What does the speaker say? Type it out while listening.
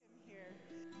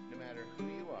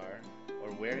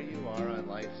where you are on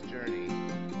life's journey,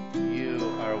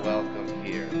 you are welcome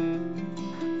here.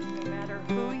 No matter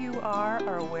who you are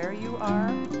or where you are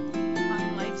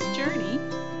on life's journey,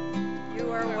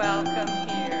 you are welcome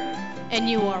here. And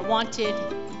you are wanted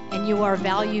and you are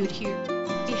valued here.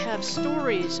 We have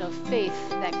stories of faith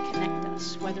that connect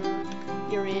us, whether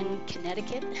you're in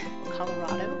Connecticut,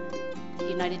 Colorado, the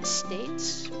United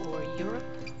States, or Europe,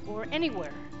 or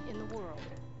anywhere in the world.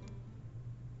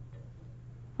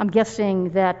 I'm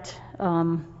guessing that,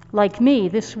 like me,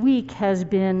 this week has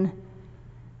been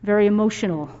very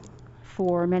emotional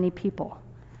for many people.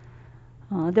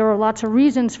 There are lots of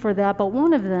reasons for that, but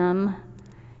one of them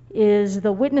is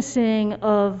the witnessing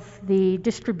of the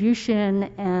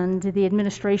distribution and the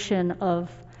administration of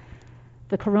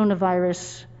the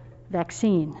coronavirus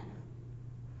vaccine.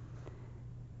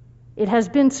 It has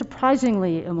been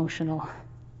surprisingly emotional,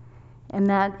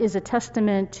 and that is a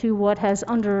testament to what has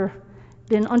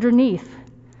been underneath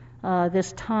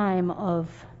this time of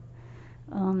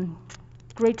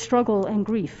great struggle and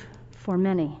grief for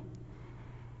many.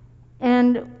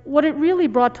 And what it really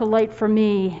brought to light for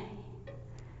me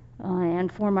and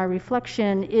for my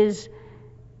reflection is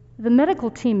the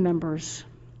medical team members.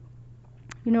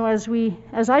 You know,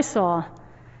 as I saw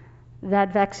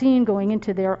that vaccine going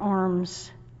into their arms,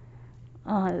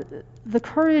 the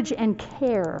courage and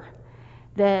care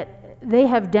that they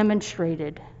have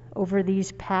demonstrated over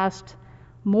these past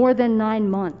more than 9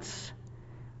 months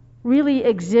really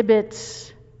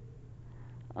exhibits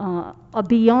a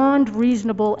beyond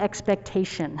reasonable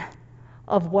expectation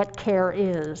of what care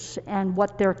is and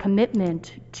what their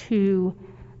commitment to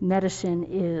medicine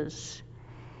is.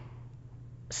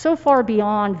 So far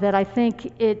beyond that, I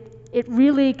think it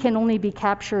really can only be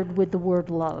captured with the word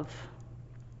love.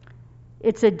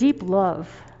 It's a deep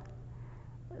love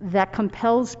that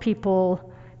compels people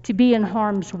to be in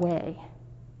harm's way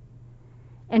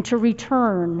and to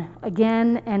return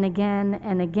again and again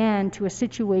and again to a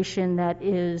situation that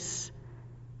is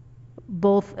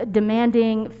both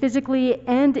demanding physically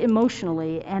and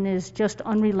emotionally and is just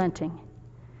unrelenting.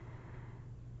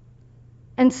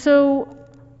 And so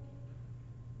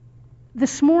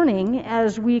this morning,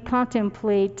 as we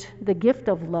contemplate the gift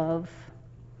of love,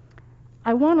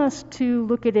 I want us to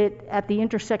look at it at the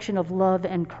intersection of love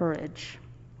and courage,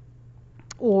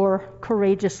 or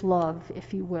courageous love,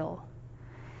 if you will.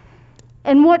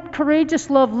 And what courageous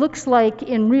love looks like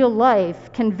in real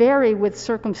life can vary with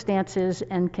circumstances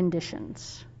and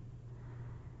conditions.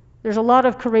 There's a lot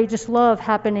of courageous love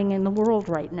happening in the world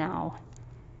right now.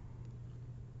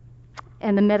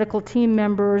 And the medical team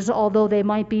members, although they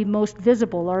might be most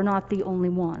visible, are not the only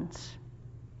ones.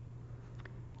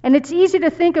 And it's easy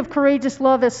to think of courageous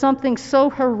love as something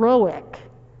so heroic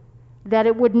that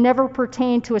it would never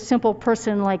pertain to a simple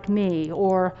person like me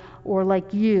or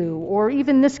like you, or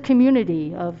even this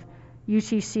community of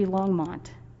UCC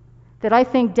Longmont, that I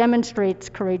think demonstrates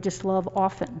courageous love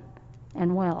often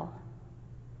and well.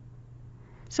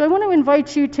 So I want to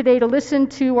invite you today to listen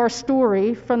to our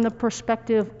story from the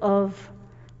perspective of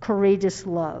courageous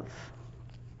love.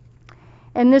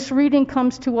 And this reading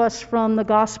comes to us from the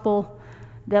gospel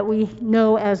that we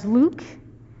know as Luke,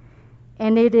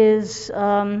 and it is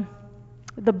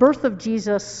the birth of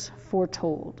Jesus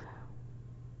foretold.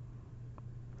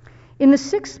 In the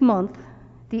 6th month,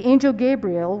 the angel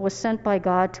Gabriel was sent by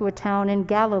God to a town in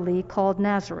Galilee called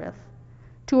Nazareth,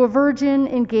 to a virgin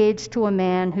engaged to a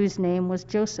man whose name was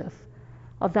Joseph,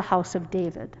 of the house of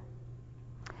David.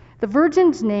 The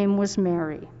virgin's name was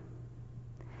Mary.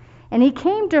 And he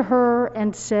came to her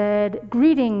and said,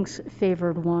 "Greetings,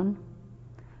 favored one,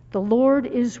 the Lord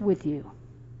is with you."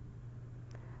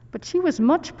 But she was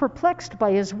much perplexed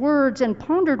by his words and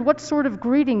pondered what sort of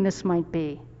greeting this might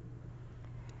be.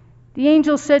 The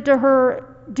angel said to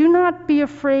her, "Do not be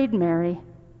afraid, Mary,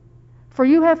 for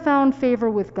you have found favor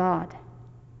with God.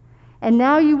 And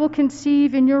now you will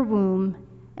conceive in your womb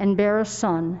and bear a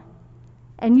son,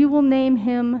 and you will name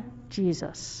him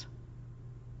Jesus."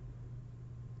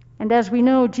 And as we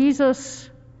know, Jesus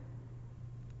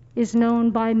is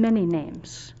known by many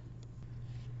names.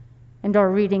 And our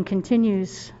reading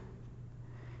continues.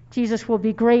 Jesus will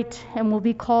be great and will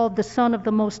be called the Son of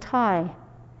the Most High,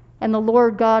 and the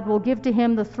Lord God will give to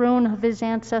him the throne of his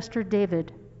ancestor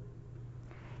David.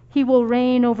 He will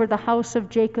reign over the house of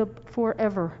Jacob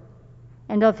forever,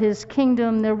 and of his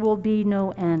kingdom there will be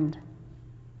no end.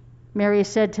 Mary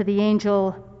said to the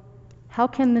angel, "How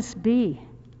can this be?"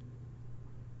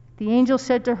 The angel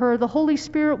said to her, "The Holy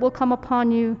Spirit will come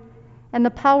upon you, and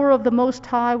the power of the Most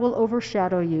High will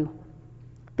overshadow you.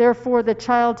 Therefore, the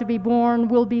child to be born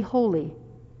will be holy.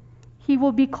 He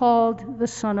will be called the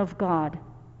Son of God.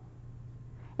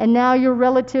 And now your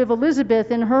relative Elizabeth,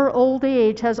 in her old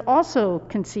age, has also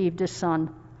conceived a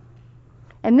son.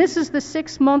 And this is the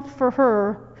 6th month for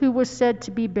her who was said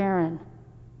to be barren.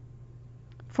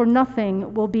 For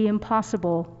nothing will be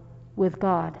impossible with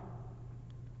God."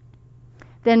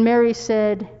 Then Mary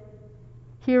said,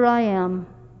 "Here I am,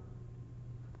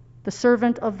 the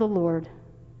servant of the Lord.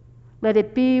 Let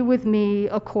it be with me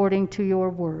according to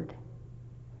your word."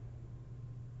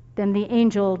 Then the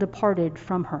angel departed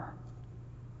from her.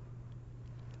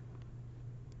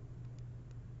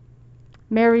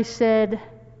 Mary said,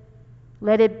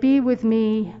 "Let it be with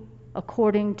me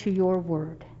according to your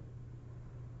word."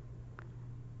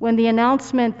 When the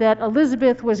announcement that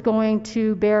Elizabeth was going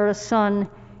to bear a son,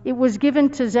 it was given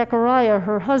to Zechariah,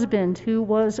 her husband, who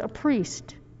was a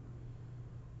priest.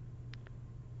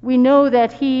 We know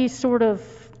that he sort of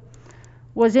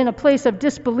was in a place of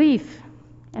disbelief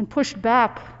and pushed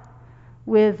back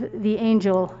with the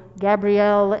angel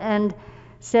Gabriel and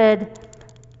said,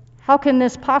 "How can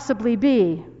this possibly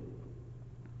be?"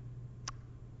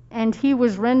 And he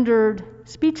was rendered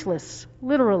speechless,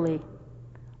 literally,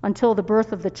 until the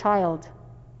birth of the child.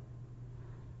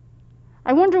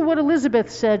 I wonder what Elizabeth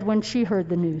said when she heard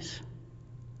the news,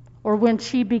 or when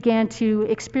she began to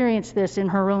experience this in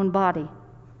her own body.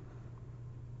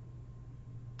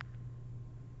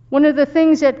 One of the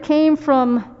things that came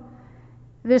from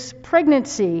this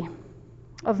pregnancy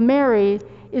of Mary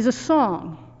is a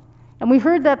song. And we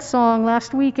heard that song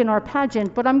last week in our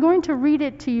pageant, but I'm going to read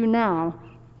it to you now.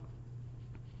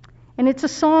 And it's a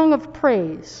song of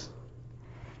praise.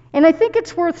 And I think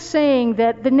it's worth saying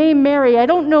that the name Mary, I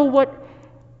don't know what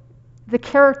the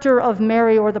character of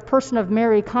Mary or the person of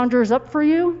Mary conjures up for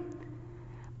you,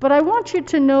 but I want you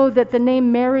to know that the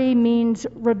name Mary means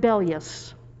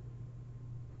rebellious.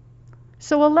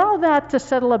 So allow that to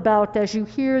settle about as you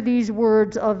hear these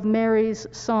words of Mary's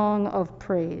song of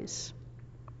praise.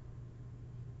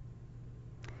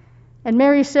 And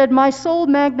Mary said, "My soul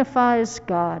magnifies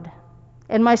God,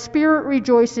 and my spirit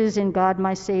rejoices in God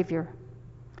my Savior.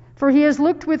 For he has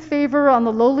looked with favor on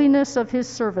the lowliness of his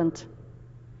servant.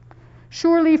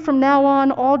 Surely from now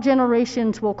on all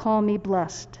generations will call me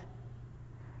blessed.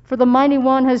 For the Mighty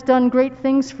One has done great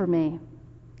things for me,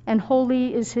 and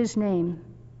holy is his name.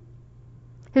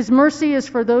 His mercy is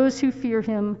for those who fear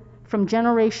him from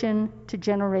generation to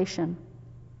generation.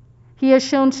 He has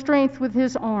shown strength with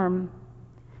his arm.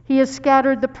 He has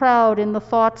scattered the proud in the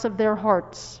thoughts of their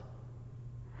hearts,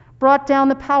 brought down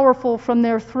the powerful from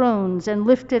their thrones and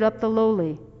lifted up the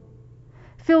lowly,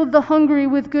 filled the hungry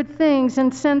with good things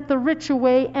and sent the rich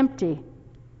away empty,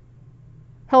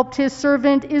 helped his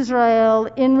servant Israel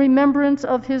in remembrance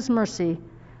of his mercy,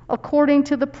 according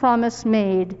to the promise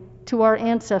made to our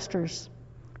ancestors,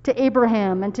 to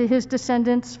Abraham and to his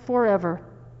descendants forever."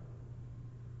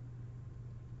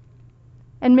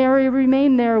 And Mary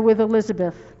remained there with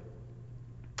Elizabeth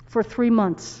for 3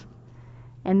 months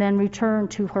and then returned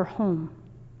to her home.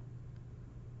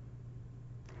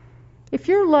 If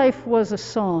your life was a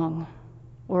song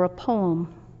or a poem,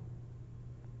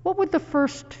 what would the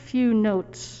first few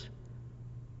notes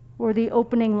or the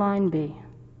opening line be?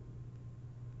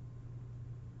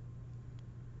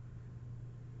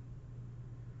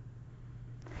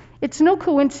 It's no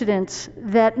coincidence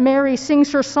that Mary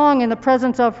sings her song in the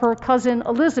presence of her cousin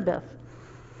Elizabeth.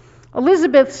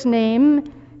 Elizabeth's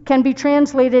name can be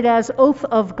translated as oath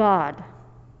of God.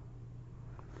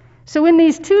 So in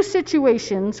these two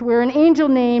situations where an angel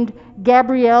named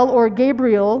Gabriel or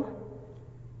Gabriel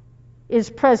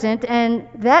is present, and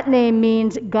that name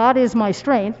means God is my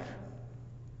strength.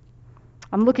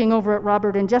 I'm looking over at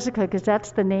Robert and Jessica because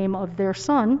that's the name of their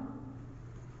son.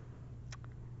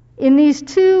 In these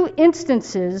two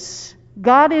instances,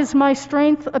 God is my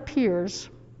strength appears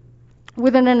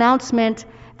with an announcement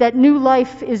that new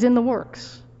life is in the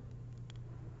works.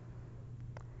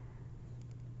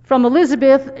 From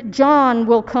Elizabeth, John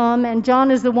will come, and John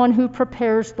is the one who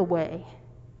prepares the way.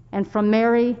 And from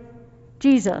Mary,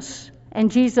 Jesus,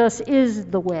 and Jesus is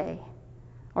the way,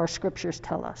 our scriptures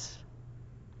tell us.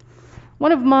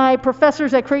 One of my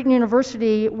professors at Creighton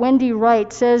University, Wendy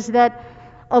Wright, says that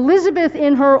Elizabeth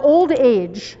in her old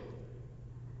age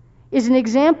is an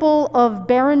example of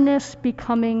barrenness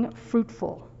becoming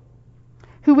fruitful,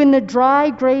 who in the dry,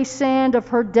 gray sand of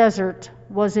her desert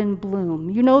was in bloom.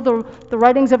 You know, the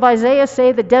writings of Isaiah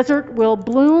say the desert will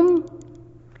bloom.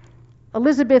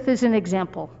 Elizabeth is an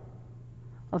example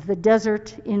of the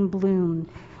desert in bloom,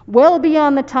 well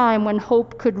beyond the time when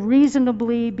hope could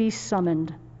reasonably be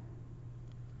summoned.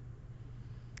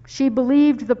 She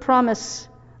believed the promise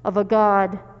of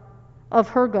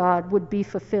her God would be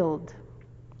fulfilled.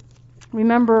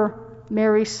 Remember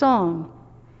Mary's song,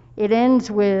 It ends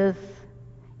with,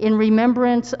 in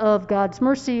remembrance of God's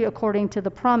mercy according to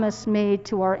the promise made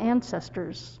to our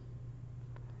ancestors.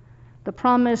 The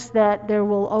promise that there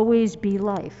will always be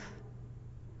life.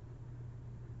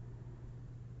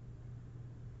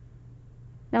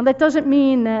 Now, that doesn't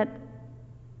mean that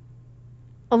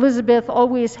Elizabeth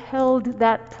always held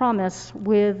that promise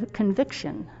with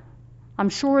conviction. I'm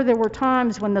sure there were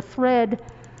times when the thread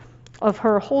of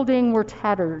her holding were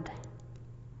tattered,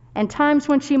 and times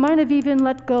when she might have even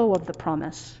let go of the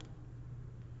promise.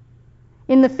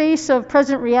 In the face of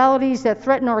present realities that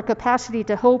threaten our capacity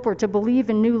to hope or to believe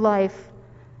in new life,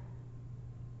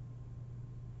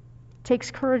 takes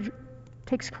courage.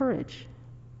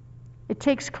 It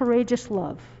takes courageous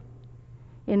love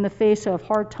in the face of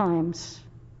hard times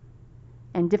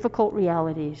and difficult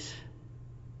realities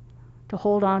to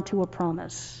hold on to a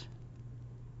promise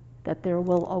that there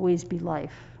will always be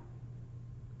life.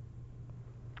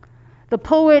 The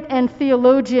poet and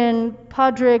theologian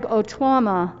Padraig Ó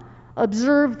Tuama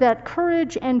observed that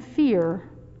courage and fear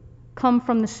come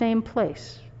from the same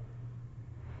place.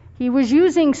 He was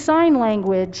using sign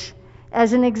language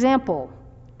as an example,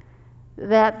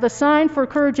 that the sign for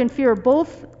courage and fear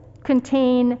both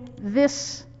contain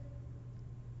this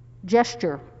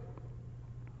gesture.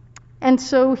 And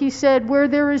so he said, where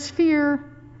there is fear,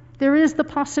 there is the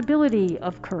possibility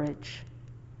of courage.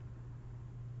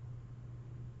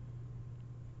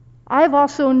 I've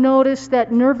also noticed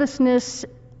that nervousness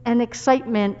and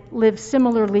excitement live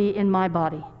similarly in my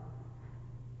body.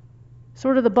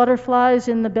 Sort of the butterflies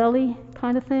in the belly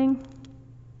kind of thing.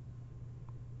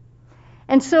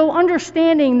 And so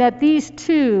understanding that these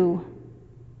two,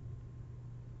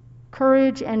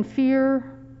 courage and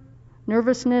fear,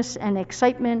 nervousness and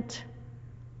excitement,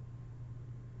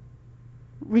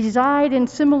 reside in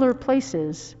similar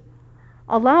places,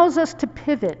 allows us to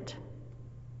pivot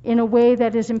in a way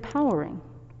that is empowering.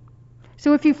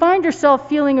 So if you find yourself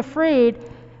feeling afraid,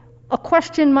 a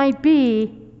question might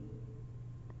be,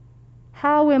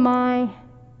 how am I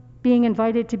being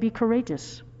invited to be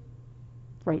courageous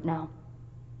right now?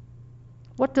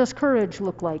 What does courage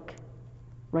look like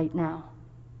right now?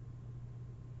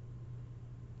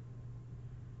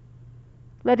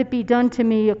 Let it be done to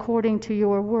me according to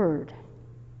your word.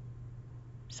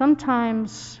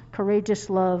 Sometimes courageous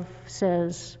love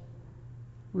says,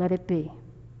 let it be.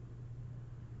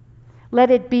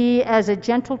 Let it be as a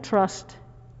gentle trust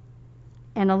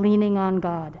and a leaning on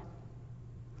God.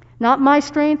 Not my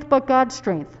strength, but God's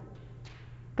strength.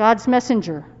 God's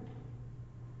messenger.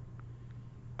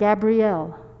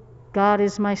 Gabrielle, God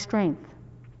is my strength.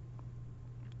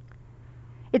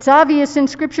 It's obvious in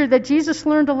Scripture that Jesus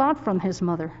learned a lot from his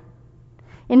mother.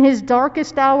 In his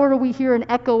darkest hour, we hear an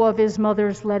echo of his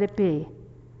mother's let it be.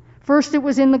 First, it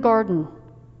was in the garden,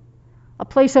 a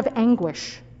place of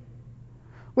anguish,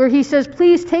 where he says,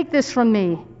 please take this from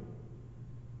me.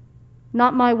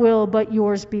 Not my will, but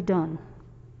yours be done.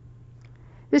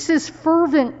 This is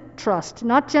fervent trust,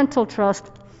 not gentle trust,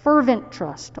 fervent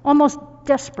trust, almost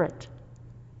desperate.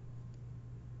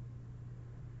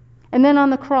 And then on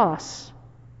the cross,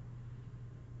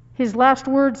 his last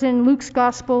words in Luke's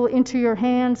gospel, into your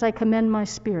hands I commend my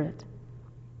spirit.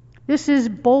 This is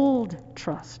bold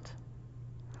trust.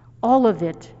 All of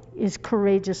it is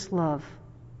courageous love.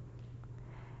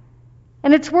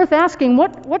 And it's worth asking,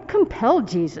 what compelled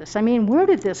Jesus? I mean, where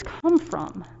did this come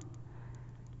from?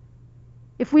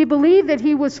 If we believe that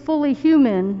he was fully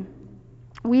human,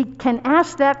 we can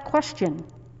ask that question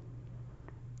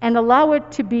and allow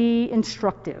it to be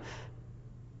instructive.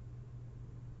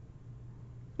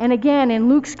 And again, in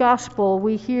Luke's gospel,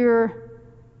 we hear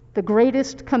the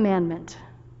greatest commandment,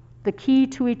 the key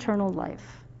to eternal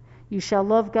life. You shall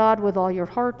love God with all your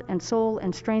heart and soul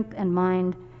and strength and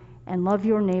mind, and love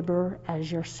your neighbor as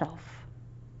yourself.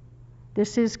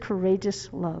 This is courageous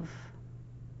love.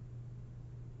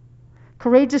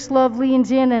 Courageous love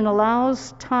leans in and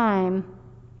allows time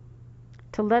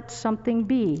to let something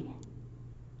be.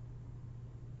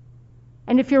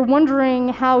 And if you're wondering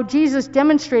how Jesus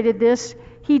demonstrated this,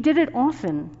 he did it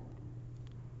often.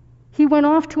 He went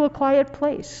off to a quiet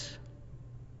place.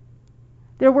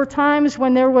 There were times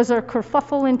when there was a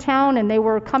kerfuffle in town and they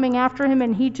were coming after him,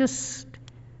 and he just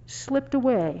slipped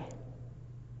away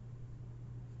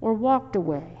or walked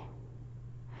away.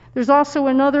 There's also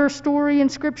another story in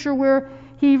Scripture where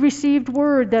he received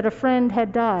word that a friend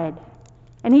had died,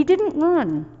 and he didn't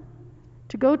run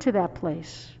to go to that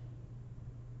place.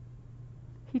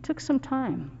 He took some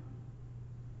time.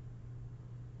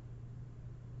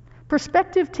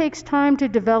 Perspective takes time to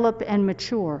develop and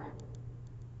mature,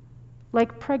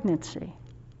 like pregnancy.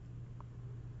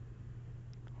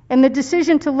 And the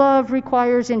decision to love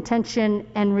requires intention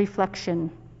and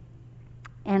reflection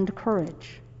and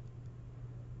courage.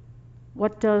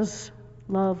 What does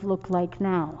love look like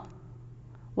now?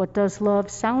 What does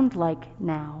love sound like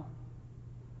now?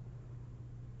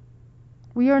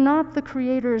 We are not the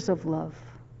creators of love,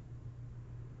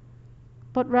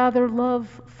 but rather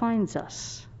love finds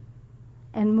us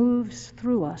and moves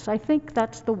through us. I think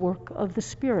that's the work of the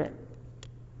Spirit.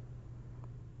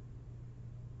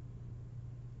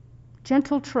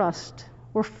 Gentle trust,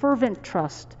 or fervent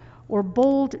trust, or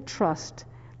bold trust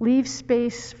leaves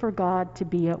space for God to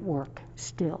be at work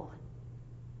still.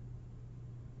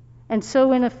 And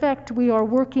so, in effect, we are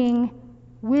working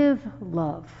with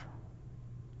love.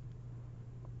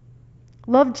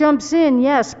 Love jumps in,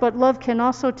 yes, but love can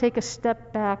also take a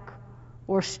step back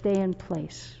or stay in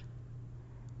place.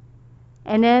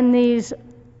 And in these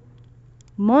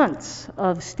months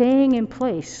of staying in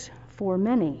place for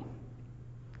many,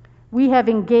 we have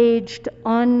engaged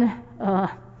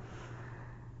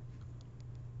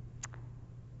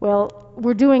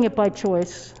we're doing it by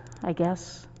choice, I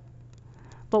guess.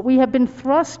 But we have been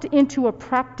thrust into a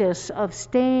practice of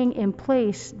staying in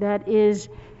place that is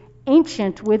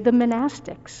ancient with the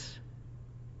monastics.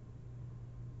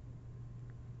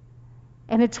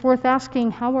 And it's worth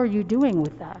asking, how are you doing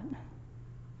with that?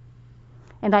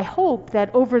 And I hope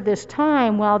that over this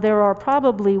time, while there are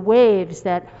probably waves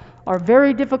that are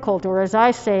very difficult, or as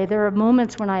I say, there are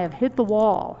moments when I have hit the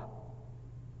wall.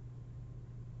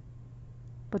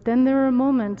 But then there are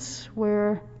moments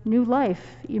where new life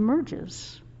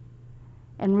emerges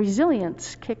and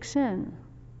resilience kicks in.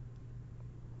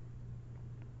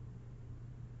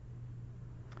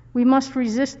 We must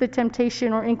resist the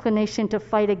temptation or inclination to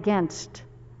fight against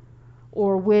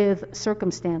or with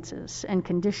circumstances and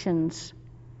conditions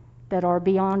that are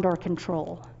beyond our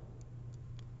control.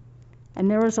 And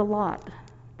there is a lot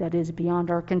that is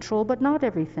beyond our control, but not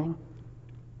everything.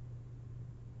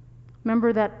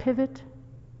 Remember that pivot?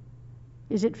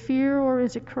 Is it fear or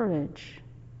is it courage?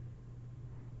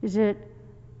 Is it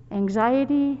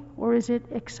anxiety or is it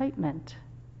excitement?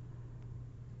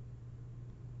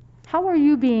 How are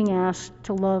you being asked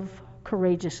to love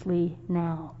courageously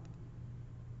now?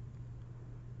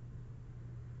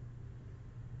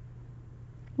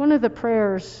 One of the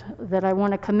prayers that I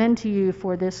want to commend to you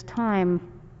for this time,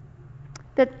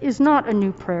 that is not a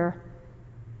new prayer.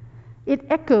 It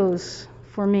echoes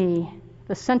for me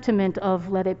the sentiment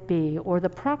of let it be, or the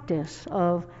practice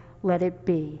of let it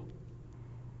be.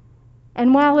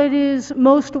 And while it is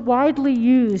most widely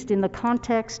used in the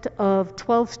context of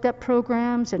 12-step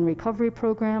programs and recovery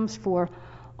programs for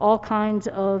all kinds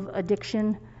of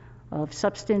addiction, of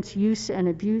substance use and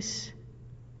abuse,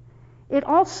 it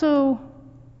also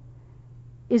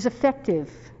is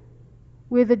effective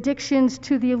with addictions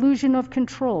to the illusion of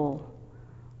control,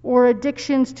 or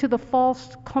addictions to the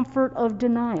false comfort of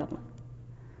denial,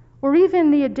 or even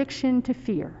the addiction to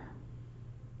fear.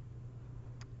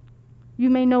 You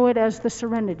may know it as the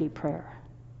Serenity Prayer.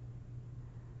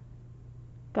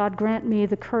 God, grant me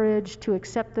the courage to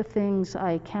accept the things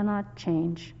I cannot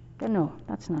change. No,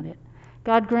 that's not it.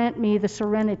 God, grant me the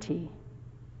serenity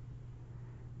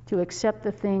to accept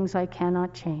the things I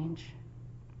cannot change.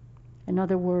 In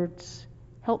other words,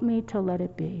 help me to let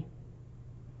it be.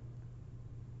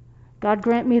 God,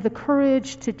 grant me the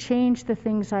courage to change the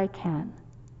things I can.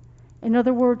 In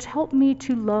other words, help me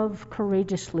to love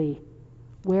courageously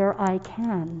where I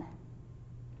can.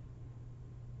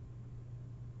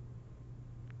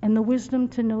 And the wisdom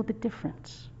to know the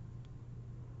difference.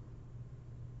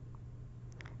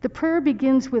 The prayer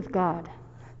begins with God.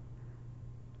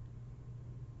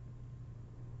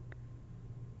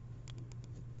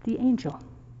 The angel.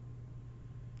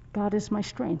 God is my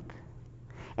strength.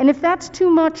 And if that's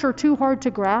too much or too hard to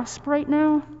grasp right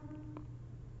now,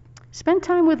 spend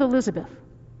time with Elizabeth,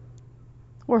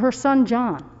 or her son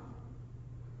John,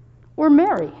 or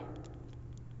Mary.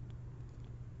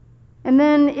 And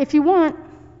then, if you want,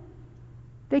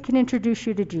 they can introduce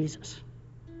you to Jesus.